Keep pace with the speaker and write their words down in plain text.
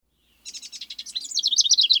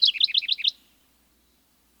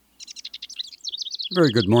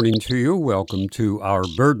Very good morning to you. Welcome to our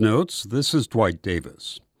Bird Notes. This is Dwight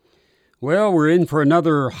Davis. Well, we're in for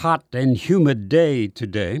another hot and humid day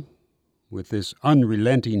today. With this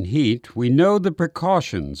unrelenting heat, we know the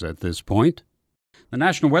precautions at this point. The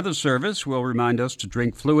National Weather Service will remind us to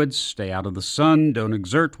drink fluids, stay out of the sun, don't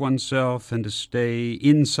exert oneself, and to stay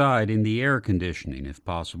inside in the air conditioning if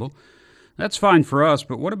possible. That's fine for us,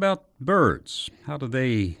 but what about birds? How do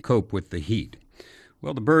they cope with the heat?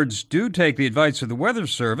 Well, the birds do take the advice of the Weather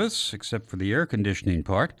Service, except for the air conditioning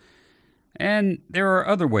part. And there are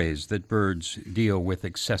other ways that birds deal with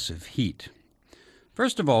excessive heat.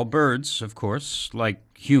 First of all, birds, of course,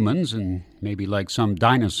 like humans and maybe like some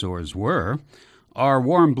dinosaurs were, are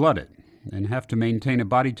warm-blooded and have to maintain a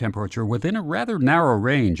body temperature within a rather narrow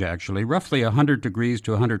range, actually, roughly 100 degrees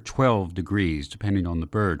to 112 degrees, depending on the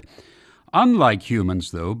bird. Unlike humans,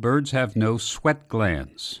 though, birds have no sweat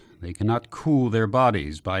glands. They cannot cool their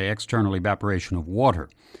bodies by external evaporation of water.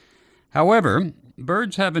 However,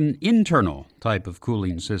 birds have an internal type of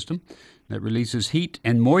cooling system that releases heat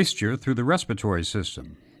and moisture through the respiratory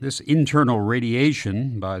system. This internal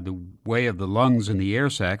radiation, by the way of the lungs and the air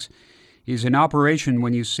sacs, is in operation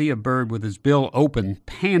when you see a bird with his bill open,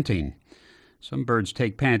 panting. Some birds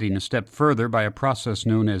take panting a step further by a process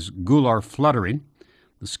known as gular fluttering.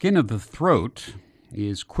 The skin of the throat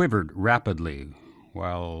is quivered rapidly,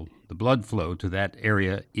 while the blood flow to that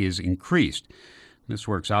area is increased. This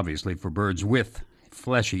works obviously for birds with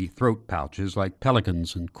fleshy throat pouches like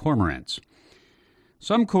pelicans and cormorants.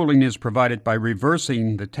 Some cooling is provided by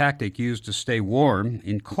reversing the tactic used to stay warm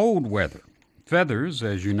in cold weather. Feathers,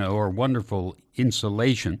 as you know, are wonderful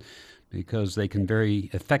insulation because they can very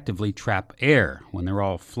effectively trap air when they're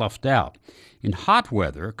all fluffed out. In hot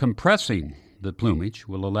weather, compressing the plumage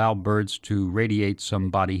will allow birds to radiate some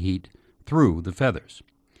body heat through the feathers.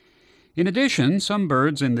 In addition, some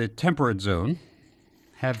birds in the temperate zone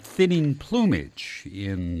have thinning plumage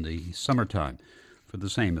in the summertime for the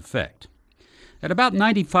same effect. At about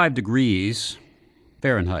 95 degrees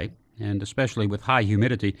Fahrenheit, and especially with high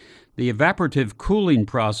humidity, the evaporative cooling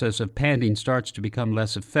process of panting starts to become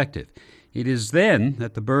less effective. It is then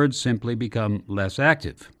that the birds simply become less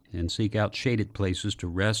active and seek out shaded places to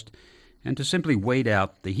rest and to simply wait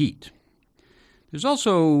out the heat. There's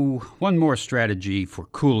also one more strategy for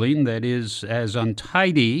cooling that is as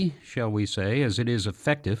untidy, shall we say, as it is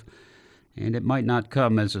effective, and it might not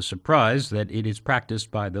come as a surprise that it is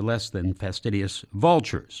practiced by the less than fastidious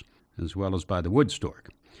vultures, as well as by the wood stork.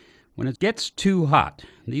 When it gets too hot,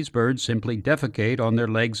 these birds simply defecate on their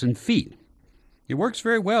legs and feet. It works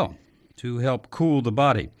very well to help cool the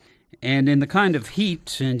body. And in the kind of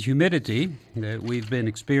heat and humidity that we've been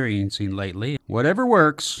experiencing lately, whatever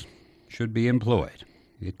works should be employed.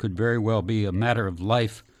 It could very well be a matter of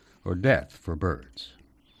life or death for birds.